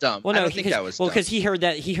wasn't dumb. Well, no, I don't think that was. Well, because he heard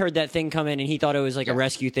that thing come in, and he thought it was like a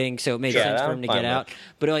rescue thing, so it made sense for him to get out.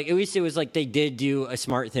 But like at least it was like they did do a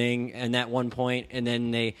smart thing in that one point, and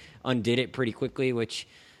then they undid it pretty quickly, which.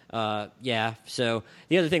 So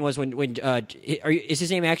the other thing was when is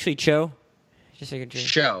his name actually Cho? Just like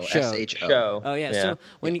Show. Show. Oh yeah. So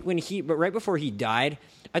but right before he died,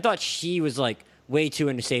 I thought she was like way too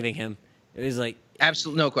into saving him. It was like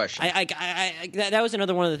absolutely no question. That was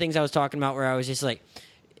another one of the things I was talking about where I was just like,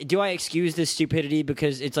 do I excuse this stupidity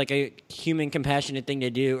because it's like a human compassionate thing to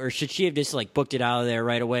do, or should she have just like booked it out of there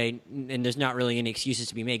right away and there's not really any excuses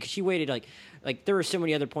to be made? Because she waited like there were so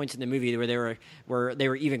many other points in the movie where they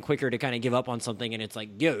were even quicker to kind of give up on something, and it's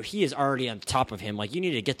like, yo, he is already on top of him. Like, you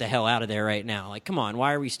need to get the hell out of there right now. Like, come on,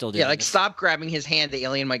 why are we still doing? Yeah, like this? Stop grabbing his hand. The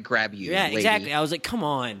alien might grab you. Yeah, lady. exactly. I was like, come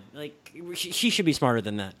on, like she should be smarter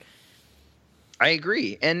than that. I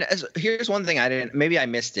agree. And here's one thing maybe I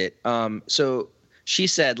missed it. So she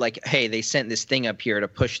said like, hey, they sent this thing up here to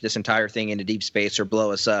push this entire thing into deep space or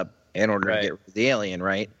blow us up in order to get rid of the alien,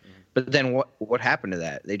 right? But then what happened to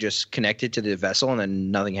that? They just connected to the vessel and then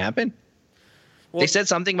nothing happened? Well, they said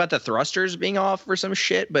something about the thrusters being off or some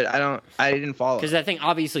shit, but I didn't follow. Because that thing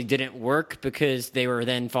obviously didn't work because they were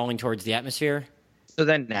then falling towards the atmosphere. So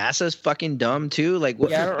then NASA's fucking dumb too? Like, what?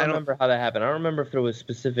 Yeah, I don't remember how that happened. I don't remember if there was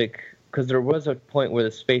specific, because there was a point where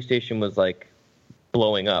the space station was like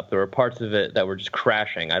blowing up. There were parts of it that were just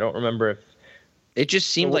crashing. I don't remember if it just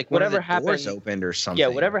seemed like whatever one of the doors opened or something. Yeah,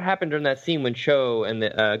 whatever happened during that scene when Cho and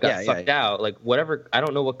got sucked out, like whatever. I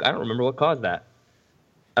don't remember what caused that.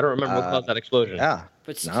 I don't remember what caused that explosion. Yeah,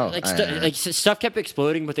 but stuff kept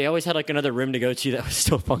exploding, but they always had like another room to go to that was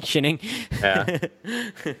still functioning. Yeah.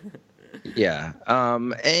 Yeah.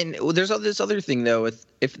 And there's this other thing though.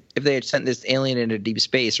 If they had sent this alien into deep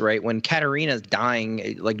space, right? When Katarina's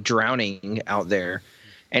dying, like drowning out there,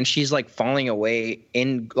 and she's like falling away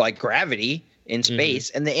in like gravity in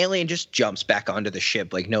space, and the alien just jumps back onto the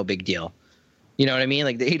ship like no big deal. You know what I mean?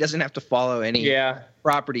 Like he doesn't have to follow any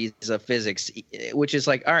properties of physics, which is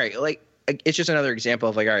like, all right, like it's just another example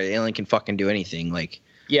of like, all right, the alien can fucking do anything. Like,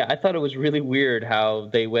 yeah, I thought it was really weird how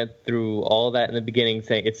they went through all that in the beginning,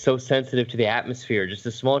 saying it's so sensitive to the atmosphere. Just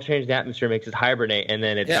a small change in the atmosphere makes it hibernate, and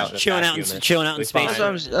then it's chilling out in space.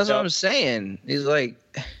 That's what I'm saying. He's like.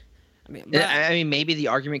 I mean, maybe the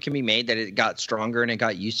argument can be made that it got stronger and it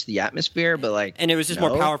got used to the atmosphere, but like, and it was just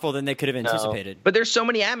more powerful than they could have anticipated. But there's so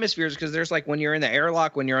many atmospheres because there's like when you're in the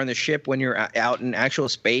airlock, when you're on the ship, when you're out in actual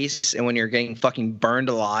space, and when you're getting fucking burned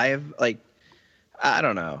alive. Like, I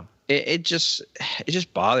don't know. It just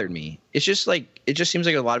bothered me. It's just like it just seems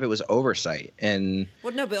like a lot of it was oversight. And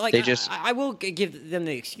well, no, but like I will give them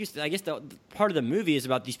the excuse. I guess the part of the movie is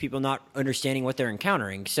about these people not understanding what they're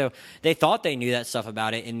encountering. So they thought they knew that stuff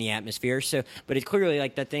about it in the atmosphere. So, but it's clearly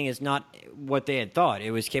like that thing is not what they had thought.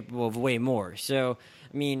 It was capable of way more. So,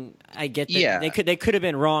 I mean, I get that they could have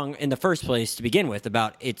been wrong in the first place to begin with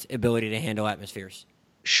about its ability to handle atmospheres.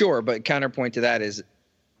 Sure, but counterpoint to that is,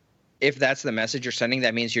 if that's the message you're sending,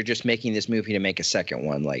 that means you're just making this movie to make a second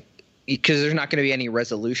one. Like, because there's not going to be any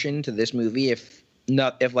resolution to this movie if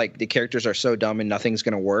like the characters are so dumb and nothing's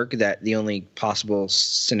going to work, that the only possible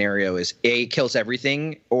scenario is A, it kills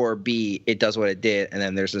everything, or B, it does what it did, and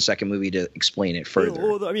then there's a second movie to explain it further.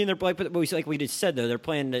 Well, I mean, they're like we just said though, they're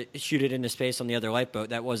planning to shoot it into space on the other lifeboat.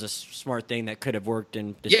 That was a smart thing that could have worked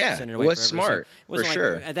and sent it away. It was smart for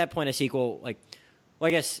sure. At that point, a sequel, like. Well,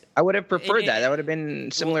 I guess I would have preferred that. That would have been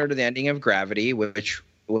similar to the ending of Gravity, which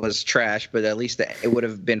was trash, but at least it would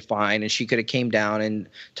have been fine, and she could have came down and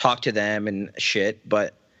talked to them and shit.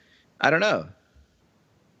 But I don't know.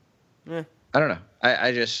 Eh. I don't know.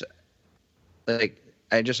 I just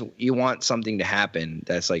you want something to happen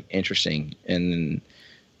that's like interesting, and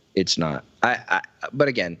it's not. But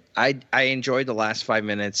again, I enjoyed the last 5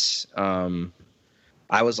 minutes.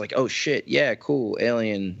 I was like, oh shit, yeah, cool,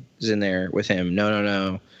 Alien is in there with him.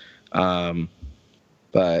 No.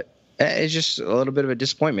 But it's just a little bit of a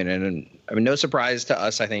disappointment, and I mean, no surprise to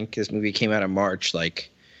us. I think this movie came out in March. Like,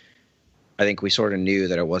 I think we sort of knew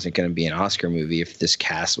that it wasn't going to be an Oscar movie if this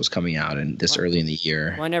cast was coming out in this early in the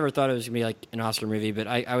year. Well, I never thought it was going to be like an Oscar movie, but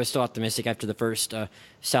I was still optimistic after the first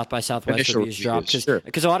South by Southwest Initial reviews dropped.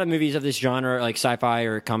 Because a lot of movies of this genre, like sci-fi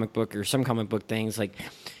or comic book or some comic book things, like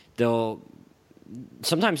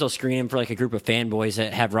sometimes they'll screen them for like a group of fanboys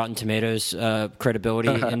that have Rotten Tomatoes credibility,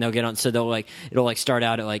 and they'll get on. So it'll like start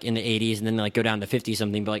out at like in the 80s and then like go down to 50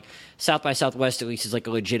 something. But like South by Southwest at least is like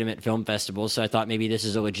a legitimate film festival. So I thought maybe this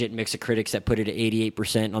is a legit mix of critics that put it at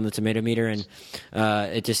 88% on the tomato meter, and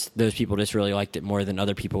those people just really liked it more than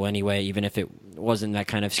other people anyway, even if it wasn't that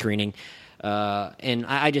kind of screening. And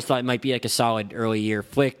I just thought it might be like a solid early year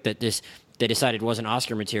flick that they decided wasn't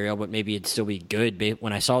Oscar material, but maybe it'd still be good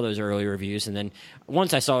when I saw those early reviews. And then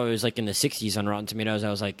once I saw it was like in the 60s on Rotten Tomatoes, I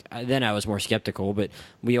was like, then I was more skeptical. But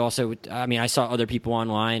I saw other people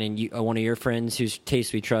online, and one of your friends whose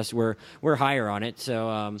taste we trust were higher on it.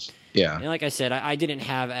 So, yeah. And like I said, I didn't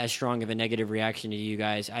have as strong of a negative reaction to you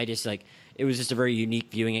guys. I just it was just a very unique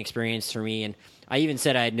viewing experience for me. And I even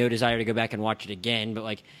said I had no desire to go back and watch it again, but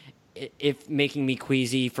like, if making me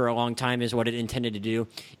queasy for a long time is what it intended to do,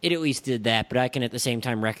 it at least did that. But I can at the same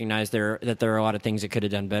time recognize that there are a lot of things it could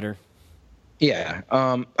have done better. Yeah.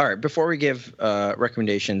 All right. Before we give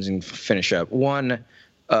recommendations and finish up, one,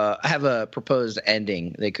 I have a proposed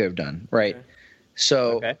ending they could have done. Right. Okay.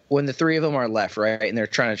 So when the three of them are left, right, and they're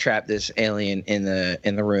trying to trap this alien in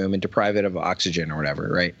the room and deprive it of oxygen or whatever,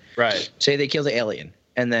 right? Right. Say they kill the alien,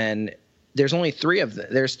 and then there's only three of them.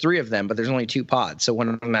 There's three of them, but there's only two pods. So one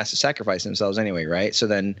of them has to sacrifice themselves anyway, right? So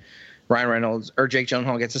then Ryan Reynolds or Jake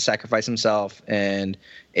Gyllenhaal gets to sacrifice himself, and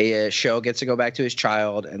a show gets to go back to his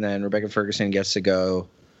child, and then Rebecca Ferguson gets to go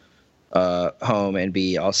home and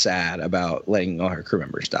be all sad about letting all her crew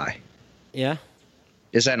members die. Yeah.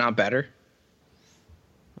 Is that not better?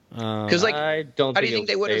 Because I don't. How do you think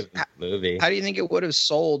they would have? Movie. How do you think it would have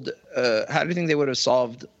sold? How do you think they would have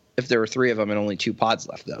solved if there were three of them and only two pods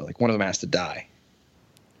left, though? Like, one of them has to die,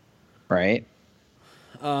 right?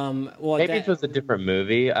 Well, maybe if it was a different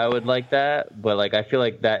movie, I would like that. But like, I feel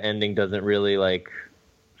like that ending doesn't really like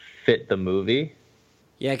fit the movie.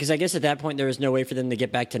 Yeah, because I guess at that point there was no way for them to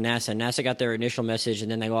get back to NASA. NASA got their initial message,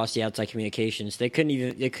 and then they lost the outside communications. They couldn't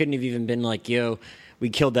have even been like, "Yo,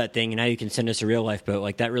 we killed that thing, and now you can send us a real life boat."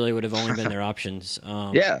 Like, that really would have only been their options.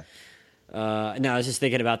 Yeah. No, I was just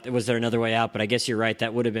thinking about, was there another way out? But I guess you're right.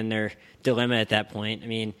 That would have been their dilemma at that point. I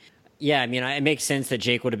mean, yeah, it makes sense that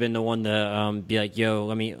Jake would have been the one to be like, "Yo,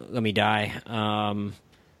 let me die." I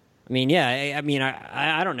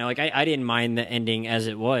don't know. Like, I didn't mind the ending as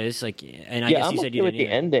it was. Like, and I guess you said you didn't. The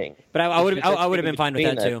ending, but I would have been fine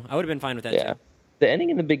with that too. I would have been fine with that too. The ending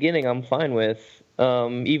in the beginning, I'm fine with.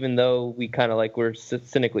 Even though we kind of like we're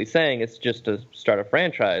cynically saying it's just to start a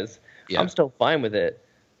franchise, I'm still fine with it.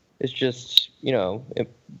 It's just,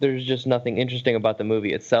 there's just nothing interesting about the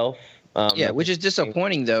movie itself. Which is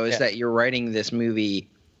disappointing though, is that you're writing this movie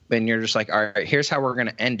and you're just like, all right, here's how we're going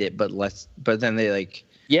to end it, but then they like,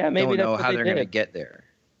 maybe don't know how they're going to get there.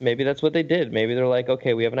 Maybe that's what they did. Maybe they're like,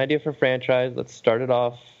 okay, we have an idea for a franchise. Let's start it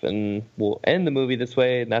off and we'll end the movie this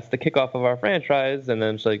way. And that's the kickoff of our franchise. And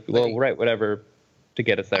then it's like, well, right, whatever. To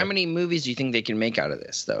get us there. How many movies do you think they can make out of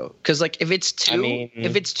this, though? Because like, if it's two,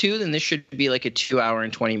 then this should be like a 2 hour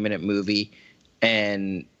and 20-minute movie,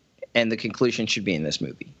 and the conclusion should be in this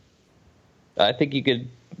movie. I think you could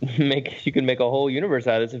make a whole universe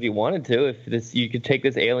out of this if you wanted to. You could take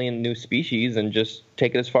this alien new species and just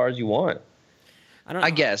take it as far as you want. I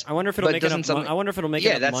guess. I wonder if it'll make enough. I wonder if it'll make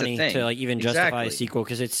enough money to like even justify a sequel,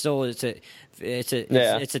 because it's at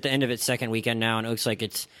the end of its second weekend now, and it looks like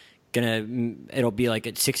it'll be like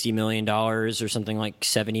at $60 million or something, like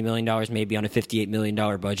 $70 million maybe on a $58 million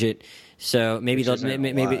budget. So maybe they'll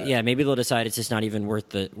decide it's just not even worth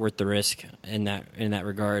the risk in that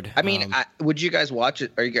regard. I mean, would you guys watch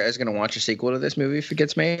it? Are you guys going to watch a sequel to this movie if it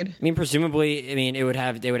gets made? I mean, presumably, they would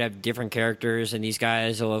have different characters, and these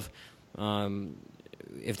guys will have,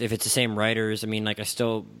 if it's the same writers.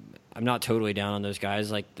 I'm not totally down on those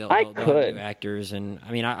guys. Like they'll have could. new actors, and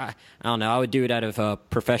I mean, I don't know. I would do it out of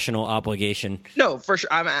professional obligation. No, for sure.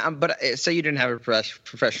 But say you didn't have a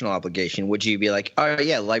professional obligation, would you be like, oh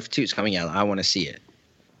yeah, Life 2 is coming out, I want to see it?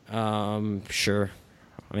 Sure.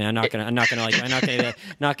 I mean, I'm not gonna.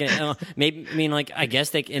 Maybe I mean, like, I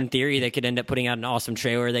guess in theory they could end up putting out an awesome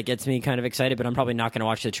trailer that gets me kind of excited, but I'm probably not gonna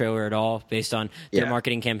watch the trailer at all based on their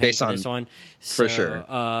marketing campaign for this one. For sure.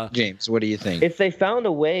 James, what do you think? If they found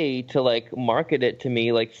a way to like market it to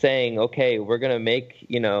me, like saying, okay, we're gonna make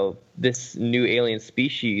this new alien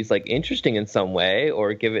species like interesting in some way,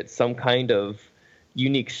 or give it some kind of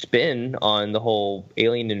unique spin on the whole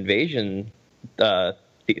alien invasion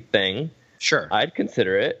thing. Sure, I'd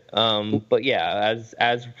consider it. But yeah,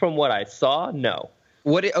 as from what I saw, no.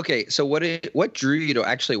 What drew you to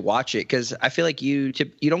actually watch it? Because I feel like you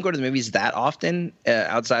don't go to the movies that often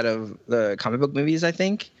outside of the comic book movies, I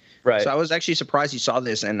think. Right. So I was actually surprised you saw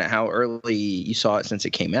this and how early you saw it since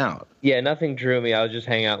it came out. Yeah, nothing drew me. I was just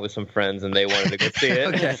hanging out with some friends and they wanted to go see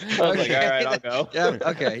it. Okay. I was like, all right, I'll go. Yeah.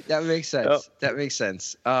 Okay, that makes sense. Yep. That makes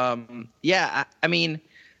sense. Yeah. I mean,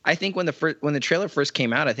 I think when the trailer first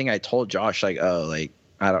came out, I think I told Josh like, oh, like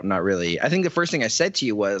not really. I think the first thing I said to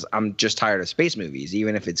you was, I'm just tired of space movies,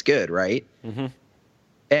 even if it's good, right? Mm-hmm.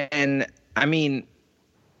 And I mean,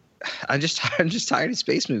 I'm just tired of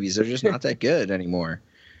space movies. They're just not that good anymore.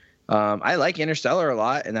 I like Interstellar a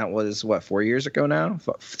lot, and that was 4 years ago now,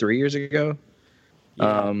 3 years ago.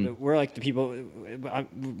 Yeah, we're like the people.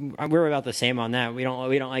 We're about the same on that. We don't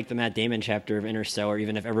like the Matt Damon chapter of Interstellar,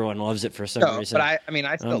 even if everyone loves it for some reason. But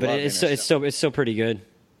I still love it. It's still pretty good.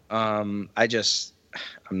 I just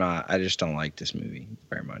don't like this movie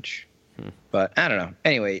very much. But I don't know.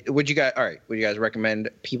 Anyway, would you guys recommend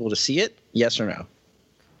people to see it? Yes or no?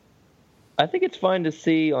 I think it's fine to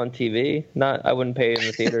see on TV. I wouldn't pay it in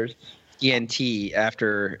the theaters. ENT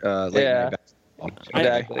after late night basketball.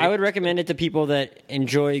 Exactly. I would recommend it to people that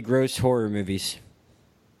enjoy gross horror movies.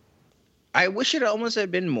 I wish it almost had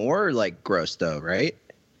been more like gross though, right?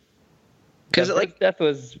 Because like death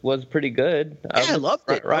was pretty good. Yeah, I loved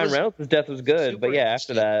it. Ryan Reynolds' death was good, but yeah,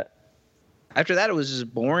 after that it was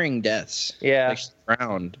just boring deaths. Yeah, like she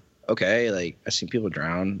drowned. Okay, like I've seen people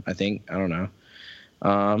drown. I think I don't know.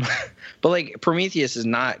 But like Prometheus is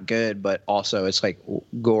not good, but also it's like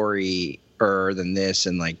gorier than this,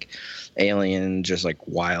 and like Alien just like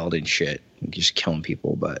wild and shit, just killing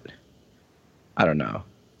people. But I don't know.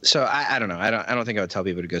 So I don't know. I don't think I would tell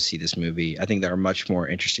people to go see this movie. I think there are much more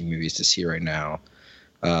interesting movies to see right now.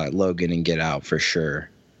 Logan and Get Out for sure.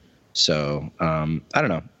 So I don't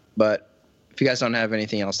know. But if you guys don't have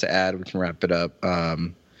anything else to add, we can wrap it up.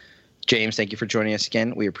 James, thank you for joining us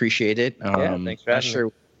again. We appreciate it. Yeah, thanks for having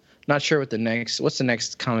me. Not sure what's the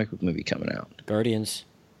next comic book movie coming out? Guardians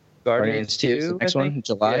 2 is the next one?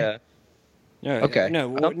 July? Yeah. No, okay. No.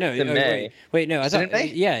 May. Wait, no. I Is it in thought. May?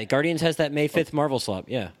 Yeah, Guardians has that May 5th Marvel slot.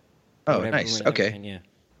 Yeah. Oh, nice. Okay. Yeah.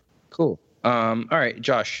 Cool. All right,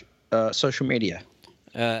 Josh. Social media.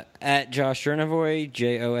 At Josh Jurnovoy,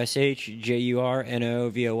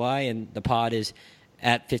 JoshJurnovoy, and the pod is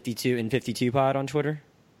at 52 and 52 pod on Twitter.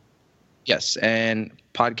 Yes, and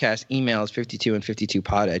podcast email is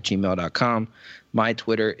 52and52pod@gmail.com. My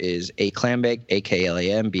Twitter is @Clambake,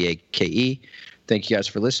 AKLAMBAKE. Thank you guys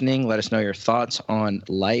for listening. Let us know your thoughts on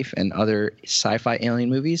Life and other sci-fi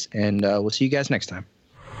alien movies, and we'll see you guys next time.